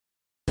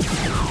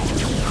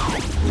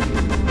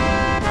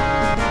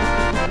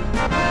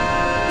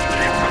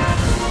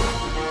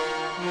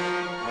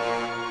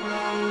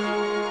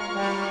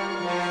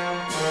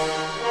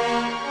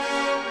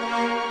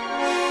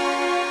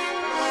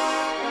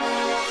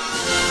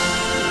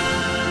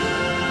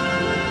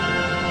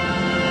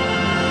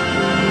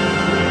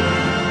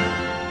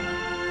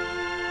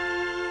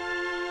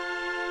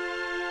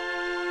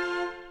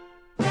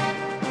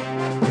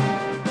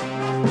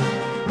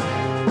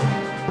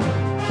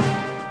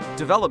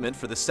Development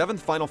for the seventh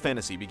Final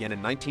Fantasy began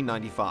in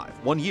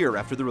 1995, 1 year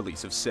after the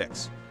release of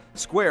 6.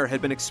 Square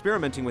had been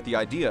experimenting with the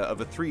idea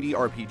of a 3D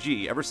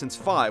RPG ever since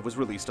 5 was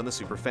released on the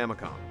Super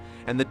Famicom,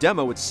 and the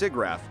demo with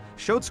SIGGRAPH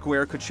showed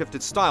Square could shift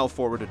its style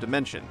forward a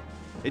dimension.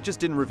 It just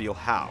didn't reveal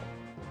how.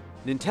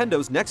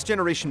 Nintendo's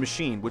next-generation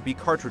machine would be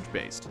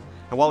cartridge-based,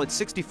 and while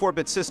its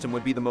 64-bit system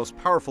would be the most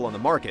powerful on the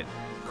market,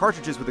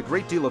 cartridges with a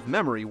great deal of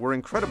memory were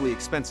incredibly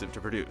expensive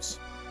to produce.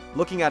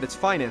 Looking at its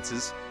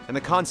finances and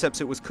the concepts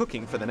it was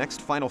cooking for the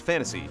next Final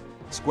Fantasy,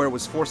 Square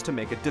was forced to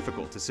make a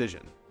difficult decision.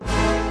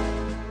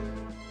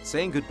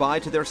 Saying goodbye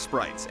to their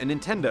sprites, and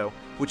Nintendo,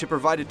 which had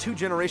provided 2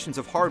 generations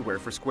of hardware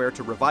for Square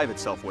to revive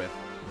itself with,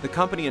 the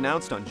company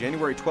announced on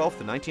January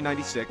 12,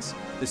 1996,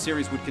 the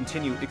series would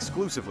continue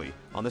exclusively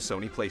on the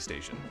Sony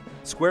PlayStation.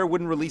 Square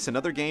wouldn't release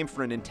another game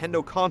for a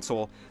Nintendo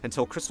console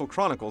until Crystal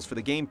Chronicles for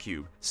the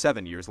GameCube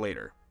 7 years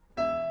later.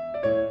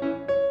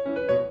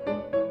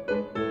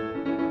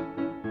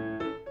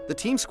 The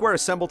team Square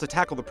assembled to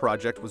tackle the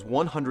project was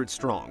 100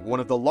 strong,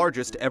 one of the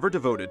largest ever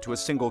devoted to a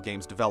single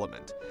game's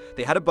development.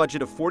 They had a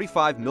budget of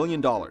 $45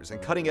 million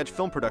and cutting-edge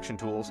film production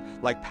tools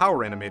like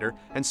Power Animator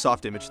and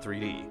Soft Image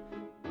 3D.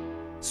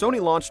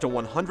 Sony launched a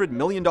 $100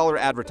 million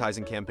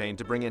advertising campaign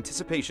to bring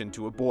anticipation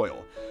to a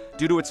boil.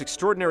 Due to its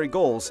extraordinary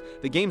goals,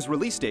 the game's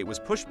release date was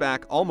pushed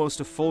back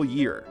almost a full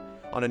year.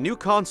 On a new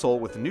console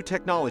with new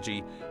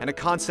technology and a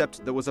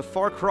concept that was a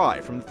far cry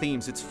from the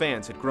themes its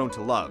fans had grown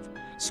to love,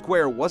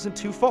 Square wasn't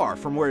too far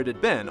from where it had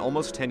been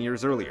almost 10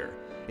 years earlier.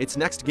 Its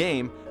next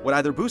game would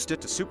either boost it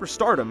to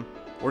superstardom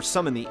or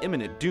summon the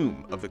imminent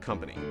doom of the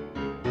company.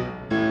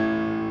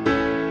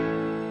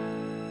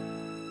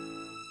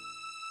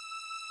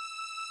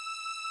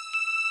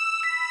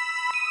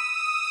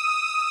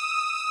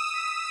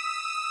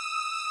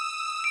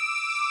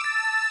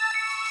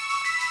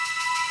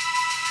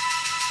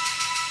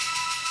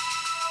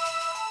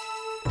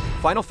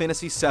 Final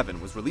Fantasy VII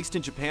was released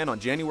in Japan on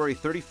January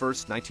 31,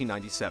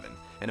 1997,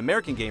 and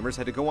American gamers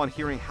had to go on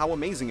hearing how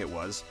amazing it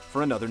was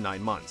for another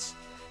 9 months.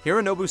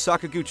 Hironobu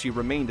Sakaguchi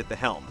remained at the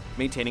helm,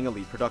 maintaining a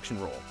lead production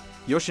role.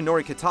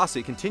 Yoshinori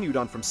Kitase continued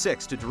on from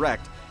 6 to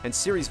direct, and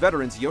series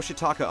veterans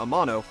Yoshitaka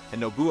Amano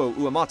and Nobuo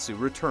Uematsu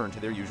returned to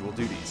their usual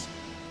duties.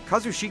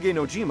 Kazushige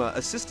Nojima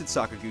assisted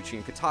Sakaguchi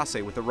and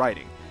Kitase with the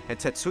writing, and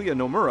Tetsuya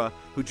Nomura,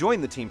 who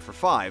joined the team for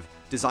 5,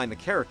 designed the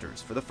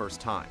characters for the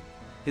first time.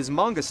 His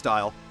manga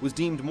style was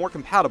deemed more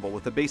compatible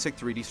with the basic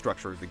 3D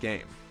structure of the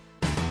game.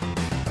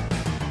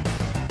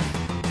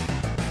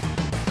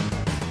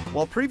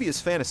 While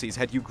previous fantasies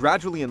had you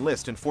gradually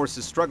enlist in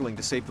forces struggling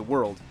to save the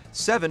world,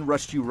 7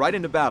 rushed you right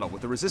into battle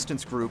with the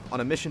resistance group on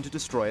a mission to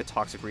destroy a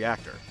toxic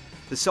reactor.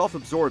 The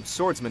self-absorbed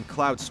swordsman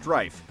Cloud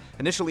Strife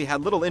initially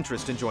had little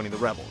interest in joining the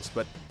rebels,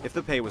 but if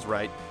the pay was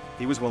right,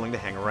 he was willing to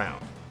hang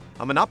around.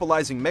 A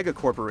monopolizing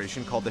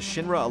megacorporation called the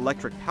Shinra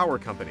Electric Power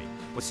Company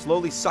was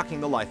slowly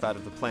sucking the life out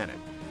of the planet,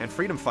 and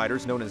freedom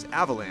fighters known as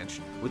Avalanche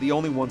were the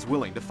only ones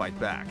willing to fight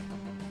back.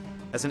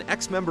 As an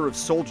ex-member of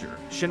Soldier,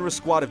 Shinra's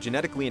squad of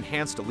genetically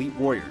enhanced elite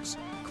warriors,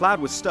 Cloud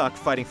was stuck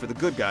fighting for the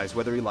good guys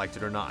whether he liked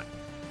it or not.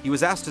 He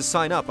was asked to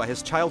sign up by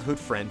his childhood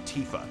friend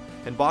Tifa,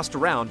 and bossed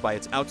around by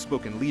its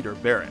outspoken leader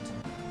Barrett.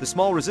 The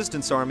small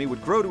resistance army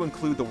would grow to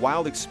include the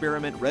wild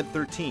experiment Red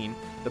 13,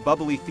 the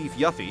bubbly thief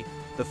Yuffie,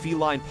 the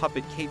feline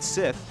puppet Kate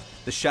Sith,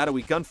 the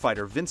shadowy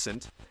gunfighter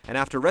Vincent, and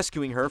after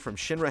rescuing her from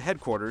Shinra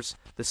headquarters,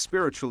 the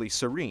spiritually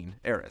serene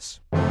Eris.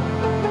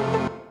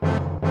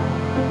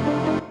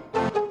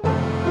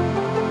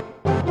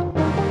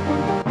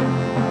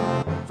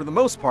 For the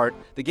most part,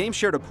 the game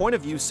shared a point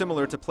of view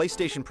similar to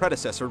PlayStation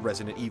predecessor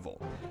Resident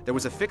Evil. There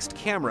was a fixed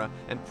camera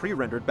and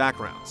pre-rendered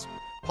backgrounds.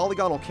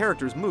 Polygonal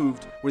characters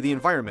moved where the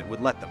environment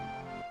would let them.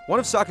 One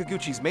of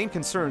Sakaguchi's main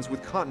concerns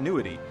with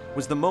continuity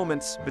was the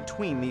moments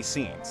between these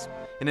scenes.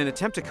 In an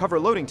attempt to cover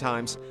loading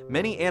times,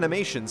 many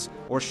animations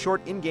or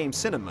short in-game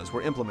cinemas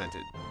were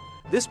implemented.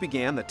 This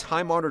began the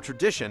time-honored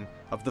tradition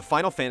of the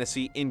Final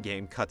Fantasy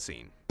in-game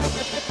cutscene.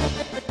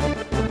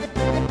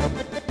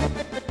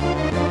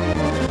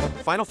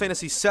 Final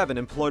Fantasy VII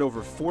employed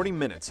over 40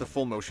 minutes of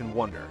full-motion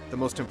wonder, the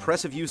most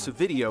impressive use of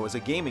video as a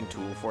gaming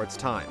tool for its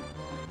time.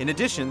 In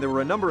addition, there were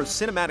a number of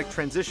cinematic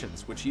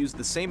transitions which used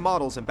the same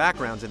models and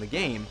backgrounds in the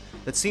game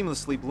that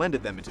seamlessly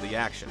blended them into the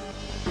action.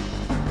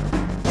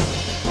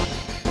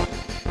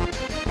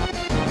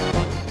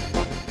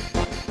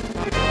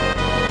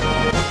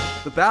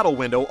 The battle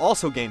window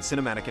also gained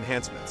cinematic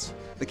enhancements.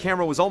 The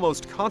camera was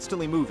almost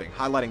constantly moving,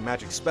 highlighting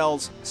magic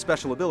spells,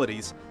 special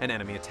abilities, and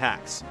enemy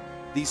attacks.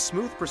 These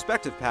smooth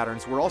perspective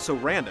patterns were also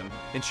random,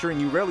 ensuring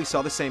you rarely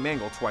saw the same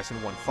angle twice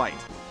in one fight.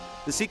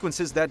 The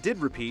sequences that did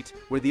repeat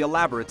were the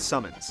elaborate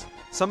summons.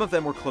 Some of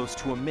them were close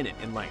to a minute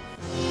in length.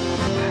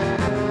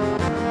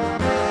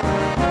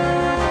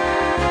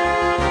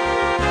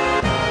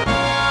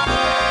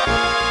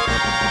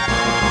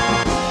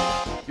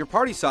 Your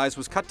party size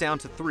was cut down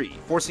to 3,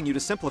 forcing you to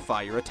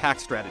simplify your attack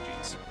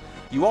strategies.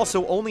 You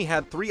also only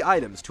had 3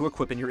 items to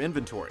equip in your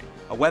inventory: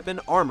 a weapon,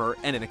 armor,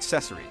 and an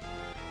accessory.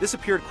 This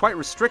appeared quite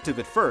restrictive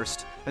at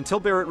first, until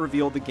Barrett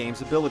revealed the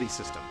game's ability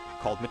system,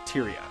 called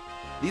Materia.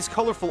 These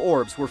colorful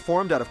orbs were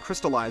formed out of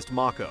crystallized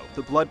Mako,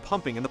 the blood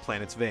pumping in the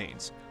planet's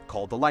veins,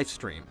 called the life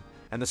stream,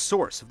 and the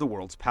source of the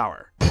world's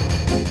power.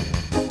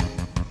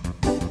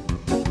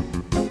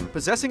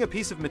 Possessing a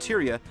piece of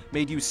materia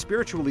made you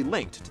spiritually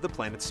linked to the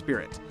planet's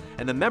spirit,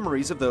 and the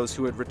memories of those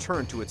who had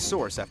returned to its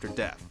source after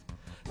death.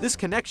 This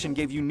connection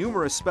gave you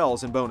numerous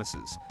spells and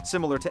bonuses,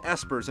 similar to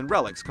espers and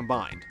relics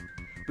combined.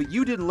 But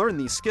you didn't learn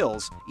these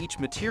skills, each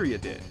materia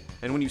did,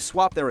 and when you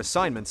swapped their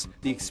assignments,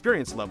 the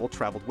experience level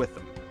traveled with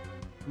them.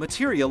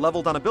 Materia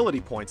leveled on ability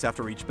points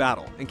after each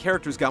battle, and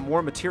characters got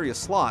more materia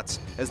slots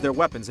as their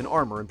weapons and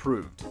armor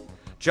improved.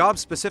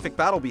 Job-specific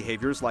battle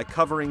behaviors like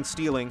covering,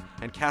 stealing,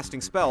 and casting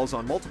spells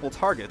on multiple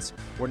targets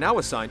were now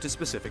assigned to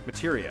specific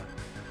materia.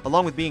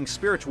 Along with being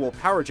spiritual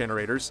power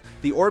generators,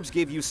 the orbs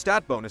gave you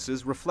stat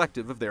bonuses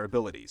reflective of their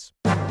abilities.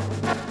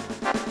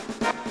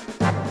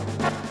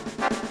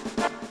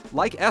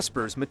 Like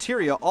espers,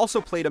 materia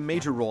also played a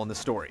major role in the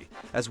story,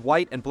 as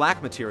white and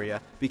black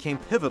materia became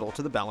pivotal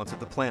to the balance of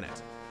the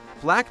planet.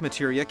 Black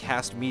materia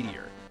cast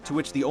meteor, to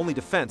which the only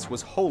defense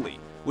was holy,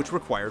 which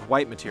required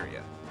white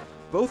materia.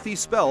 Both these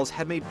spells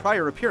had made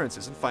prior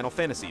appearances in Final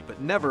Fantasy, but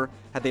never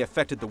had they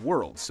affected the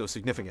world so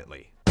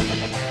significantly.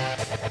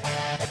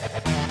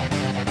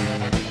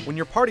 When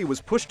your party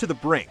was pushed to the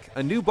brink,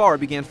 a new bar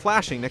began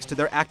flashing next to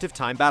their active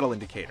time battle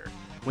indicator.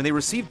 When they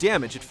received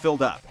damage, it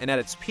filled up, and at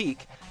its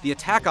peak, the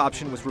attack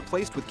option was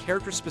replaced with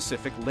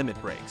character-specific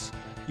limit breaks.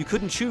 You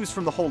couldn't choose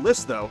from the whole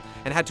list, though,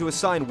 and had to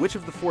assign which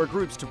of the 4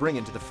 groups to bring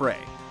into the fray.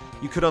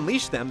 You could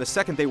unleash them the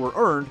second they were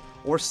earned,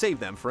 or save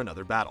them for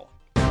another battle.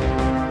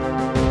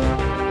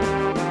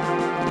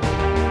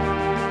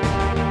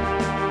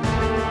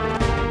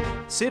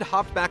 Sid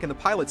hopped back in the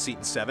pilot seat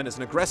in 7 as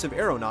an aggressive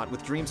aeronaut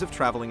with dreams of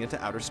traveling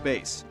into outer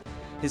space.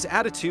 His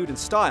attitude and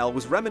style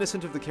was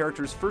reminiscent of the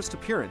character's first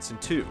appearance in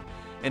 2,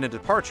 and a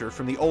departure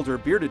from the older,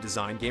 bearded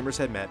design gamers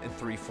had met in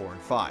 3, 4,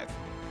 and 5.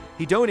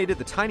 He donated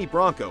the tiny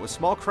Bronco, a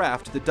small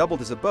craft that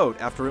doubled as a boat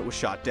after it was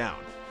shot down.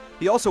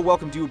 He also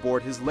welcomed you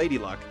aboard his Lady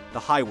Luck, the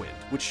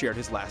Highwind, which shared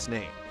his last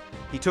name.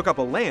 He took up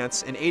a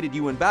lance and aided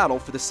you in battle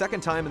for the second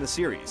time in the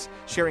series,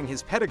 sharing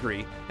his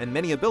pedigree and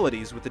many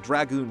abilities with the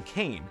Dragoon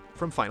Cane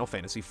from Final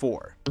Fantasy IV.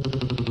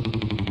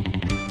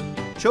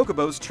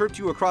 Chocobos chirped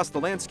you across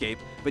the landscape,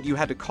 but you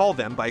had to call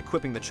them by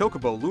equipping the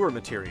Chocobo lure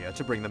materia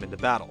to bring them into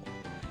battle.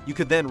 You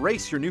could then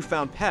race your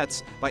newfound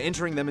pets by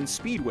entering them in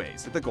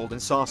speedways at the Golden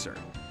Saucer.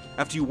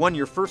 After you won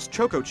your first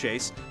Choco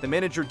chase, the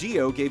manager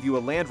Dio gave you a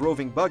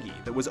land-roving buggy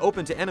that was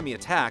open to enemy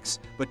attacks,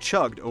 but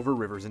chugged over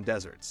rivers and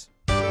deserts.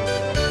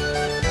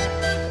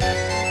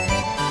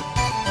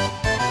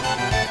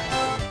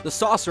 The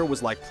saucer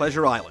was like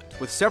Pleasure Island,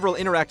 with several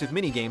interactive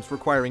minigames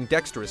requiring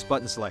dexterous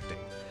button selecting.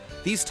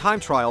 These time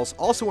trials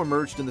also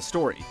emerged in the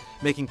story,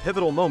 making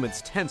pivotal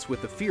moments tense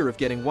with the fear of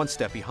getting one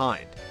step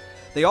behind.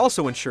 They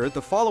also ensured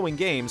the following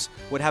games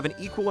would have an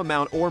equal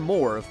amount or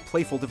more of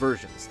playful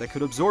diversions that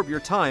could absorb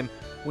your time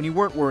when you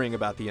weren't worrying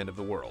about the end of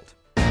the world.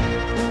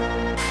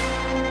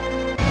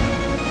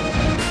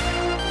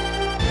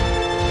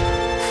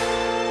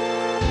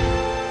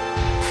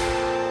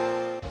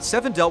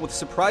 7 dealt with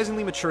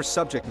surprisingly mature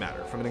subject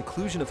matter, from an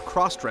inclusion of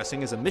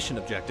cross-dressing as a mission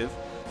objective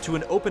to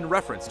an open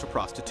reference to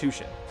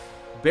prostitution.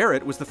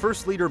 Barrett was the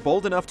first leader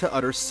bold enough to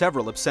utter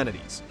several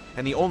obscenities,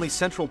 and the only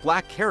central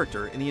black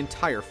character in the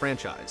entire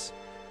franchise.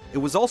 It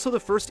was also the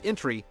first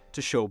entry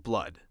to show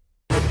blood.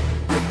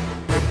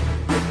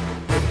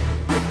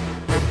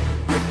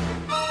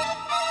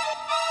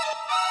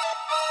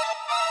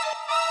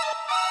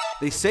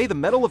 They say the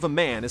mettle of a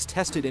man is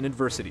tested in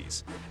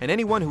adversities, and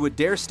anyone who would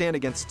dare stand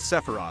against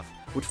Sephiroth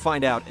would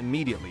find out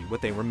immediately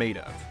what they were made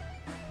of.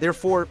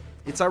 Therefore,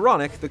 it's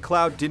ironic that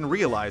Cloud didn't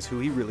realize who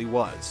he really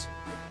was.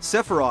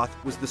 Sephiroth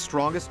was the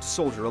strongest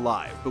soldier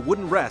alive, but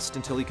wouldn't rest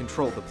until he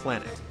controlled the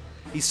planet.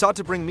 He sought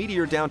to bring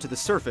Meteor down to the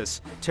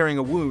surface, tearing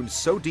a wound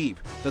so deep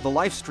that the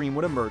life stream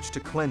would emerge to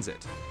cleanse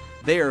it.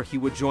 There, he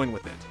would join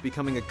with it,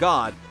 becoming a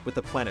god with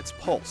the planet's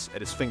pulse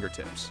at his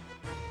fingertips.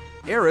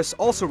 Eris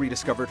also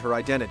rediscovered her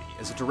identity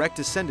as a direct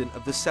descendant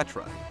of the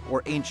Cetra,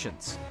 or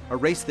Ancients, a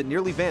race that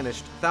nearly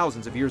vanished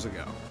thousands of years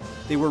ago.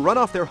 They were run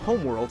off their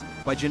homeworld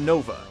by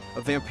Genova,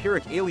 a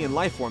vampiric alien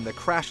lifeform that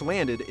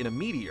crash-landed in a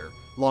meteor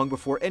long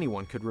before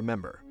anyone could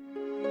remember.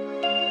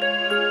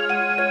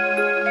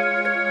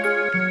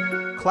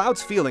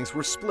 Cloud's feelings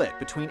were split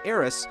between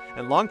Eris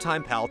and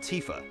longtime pal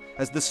Tifa,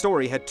 as the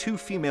story had 2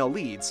 female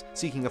leads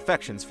seeking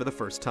affections for the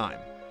first time.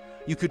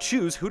 You could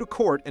choose who to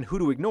court and who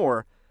to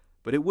ignore,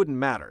 but it wouldn't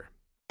matter.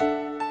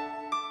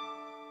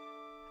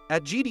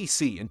 At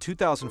GDC in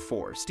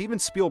 2004, Steven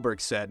Spielberg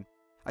said,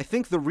 "I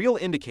think the real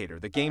indicator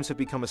that games have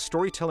become a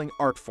storytelling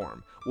art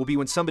form will be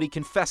when somebody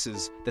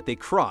confesses that they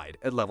cried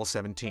at level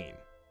 17.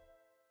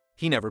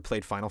 He never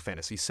played Final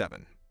Fantasy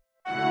VII.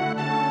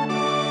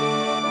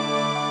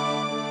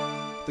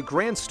 The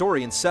grand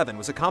story in 7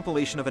 was a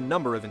compilation of a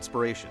number of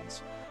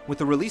inspirations. With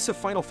the release of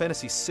Final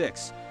Fantasy VI,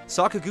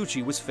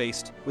 Sakaguchi was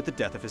faced with the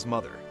death of his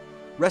mother.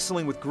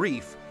 Wrestling with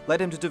grief led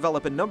him to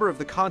develop a number of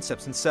the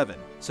concepts in 7,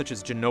 such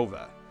as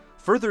Genova.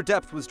 Further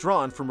depth was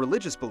drawn from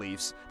religious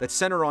beliefs that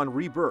center on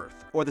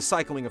rebirth, or the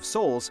cycling of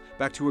souls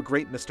back to a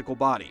great mystical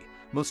body,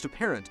 most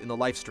apparent in the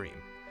lifestream.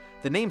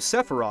 The name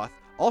Sephiroth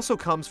also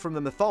comes from the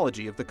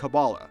mythology of the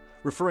Kabbalah,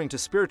 referring to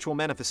spiritual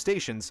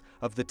manifestations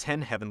of the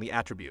 10 heavenly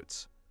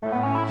attributes.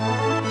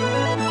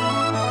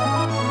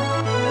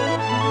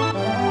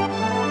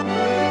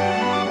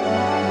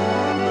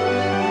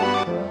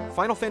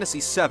 Final Fantasy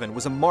VII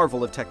was a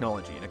marvel of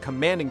technology and a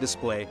commanding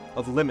display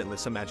of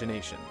limitless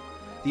imagination.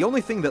 The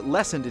only thing that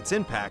lessened its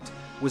impact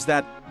was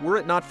that, were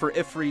it not for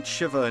Ifrit,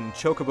 Shiva, and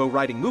Chocobo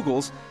riding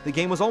Moogles, the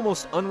game was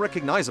almost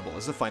unrecognizable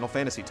as a Final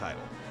Fantasy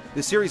title.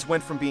 The series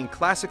went from being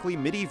classically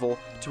medieval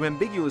to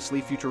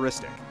ambiguously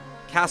futuristic.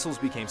 Castles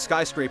became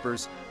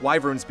skyscrapers,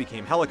 wyverns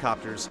became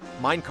helicopters,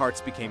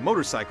 minecarts became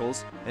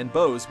motorcycles, and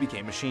bows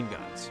became machine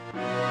guns.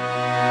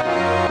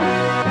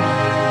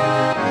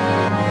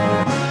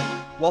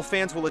 While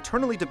fans will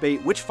eternally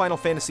debate which Final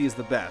Fantasy is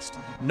the best,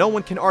 no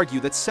one can argue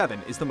that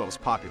 7 is the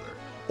most popular,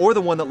 or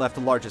the one that left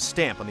the largest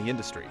stamp on the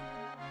industry.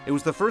 It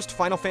was the first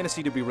Final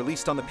Fantasy to be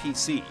released on the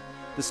PC.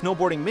 The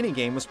snowboarding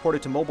minigame was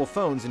ported to mobile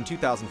phones in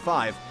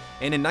 2005,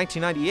 and in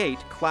 1998,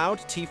 Cloud,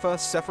 Tifa,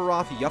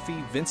 Sephiroth,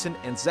 Yuffie, Vincent,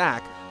 and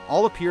Zack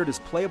all appeared as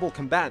playable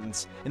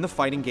combatants in the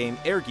fighting game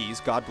Airgee's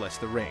God Bless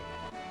the Ring.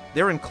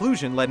 Their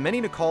inclusion led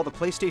many to call the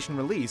PlayStation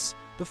release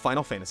the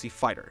Final Fantasy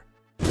Fighter.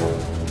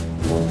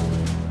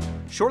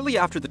 Shortly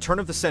after the turn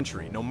of the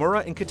century,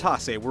 Nomura and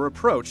Kitase were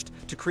approached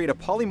to create a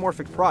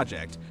polymorphic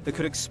project that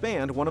could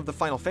expand one of the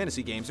Final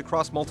Fantasy games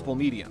across multiple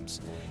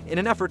mediums, in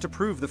an effort to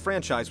prove the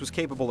franchise was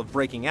capable of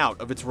breaking out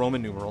of its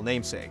Roman numeral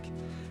namesake.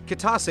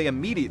 Kitase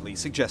immediately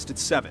suggested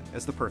 7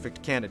 as the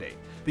perfect candidate,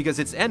 because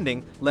its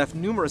ending left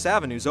numerous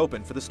avenues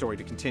open for the story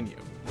to continue.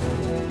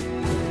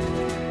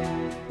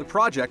 The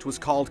project was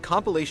called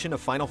Compilation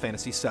of Final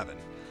Fantasy VII.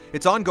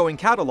 Its ongoing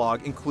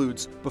catalog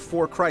includes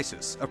Before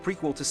Crisis, a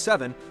prequel to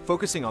 7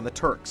 focusing on the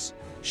Turks,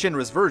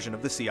 Shinra's version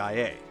of the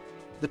CIA.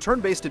 The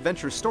turn-based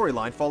adventure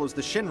storyline follows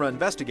the Shinra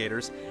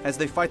investigators as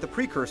they fight the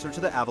precursor to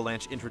the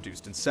Avalanche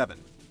introduced in 7.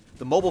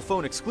 The mobile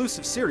phone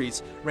exclusive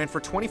series ran for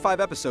 25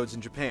 episodes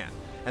in Japan,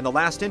 and the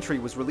last entry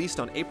was released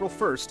on April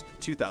 1st,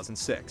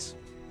 2006.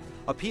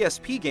 A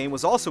PSP game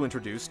was also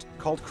introduced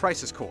called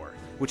Crisis Core,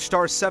 which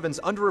stars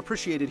 7's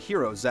underappreciated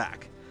hero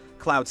Zack,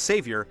 Cloud's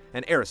savior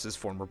and Aeris's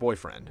former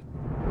boyfriend.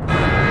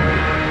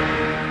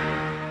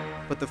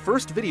 But the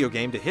first video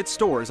game to hit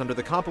stores under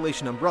the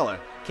compilation umbrella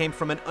came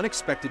from an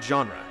unexpected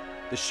genre,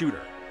 the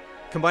shooter.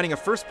 Combining a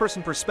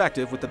first-person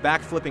perspective with the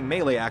back-flipping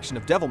melee action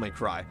of Devil May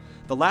Cry,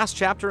 the last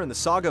chapter in the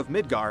saga of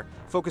Midgar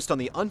focused on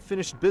the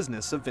unfinished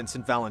business of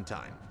Vincent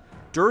Valentine.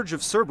 Dirge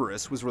of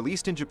Cerberus was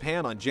released in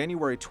Japan on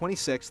January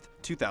 26,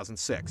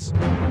 2006.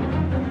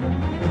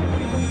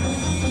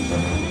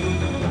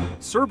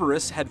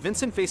 Cerberus had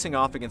Vincent facing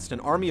off against an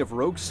army of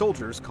rogue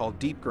soldiers called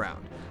Deep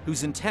Ground,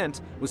 whose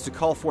intent was to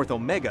call forth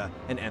Omega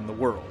and end the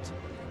world.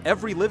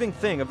 Every living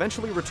thing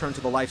eventually returned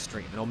to the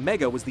lifestream, and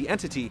Omega was the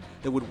entity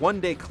that would one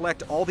day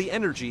collect all the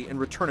energy and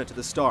return it to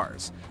the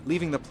stars,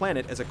 leaving the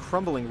planet as a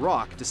crumbling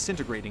rock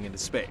disintegrating into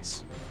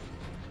space.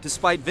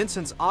 Despite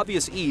Vincent's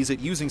obvious ease at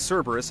using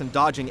Cerberus and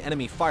dodging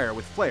enemy fire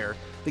with flair,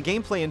 the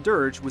gameplay in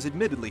Dirge was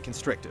admittedly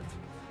constrictive.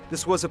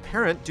 This was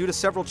apparent due to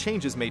several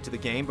changes made to the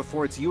game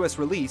before its US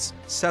release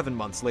 7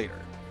 months later.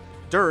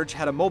 Dirge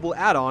had a mobile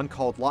add-on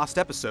called Lost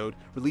Episode,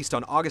 released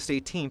on August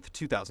 18,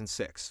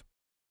 2006.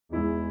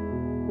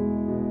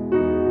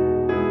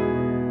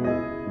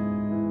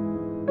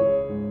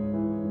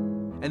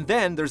 And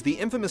then there's the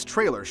infamous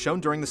trailer shown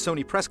during the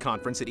Sony press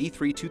conference at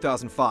E3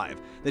 2005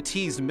 that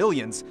teased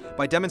millions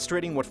by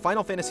demonstrating what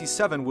Final Fantasy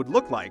VII would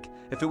look like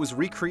if it was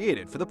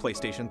recreated for the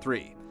PlayStation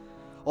 3.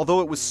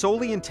 Although it was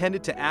solely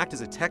intended to act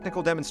as a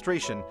technical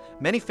demonstration,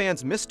 many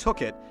fans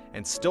mistook it,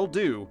 and still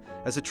do,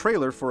 as a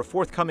trailer for a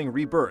forthcoming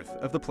rebirth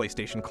of the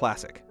PlayStation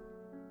Classic.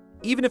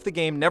 Even if the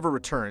game never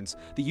returns,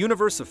 the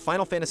universe of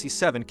Final Fantasy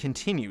VII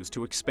continues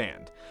to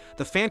expand.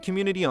 The fan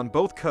community on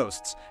both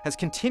coasts has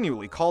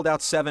continually called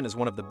out 7 as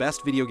one of the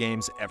best video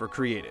games ever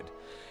created.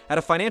 At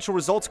a financial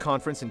results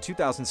conference in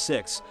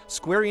 2006,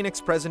 Square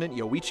Enix president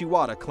Yoichi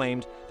Wada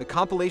claimed the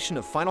compilation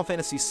of Final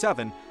Fantasy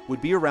VII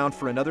would be around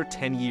for another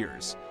 10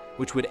 years,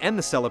 which would end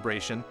the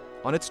celebration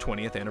on its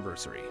 20th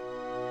anniversary.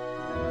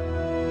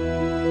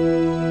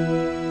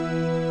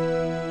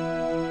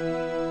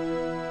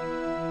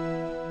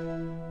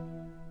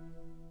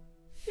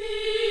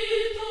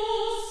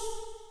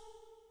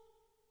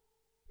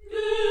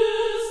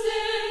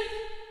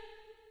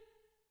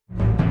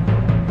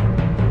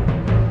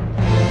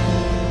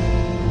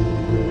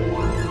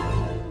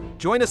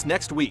 Join us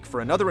next week for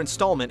another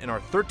installment in our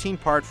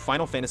 13-part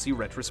Final Fantasy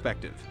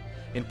retrospective.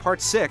 In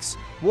Part 6,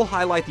 we'll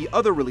highlight the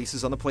other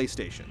releases on the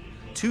PlayStation,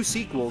 2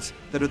 sequels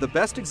that are the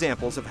best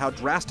examples of how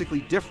drastically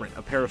different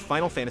a pair of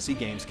Final Fantasy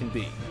games can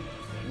be.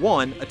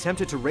 One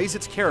attempted to raise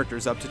its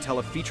characters up to tell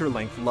a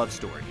feature-length love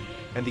story,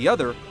 and the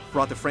other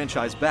brought the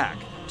franchise back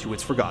to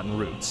its forgotten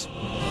roots.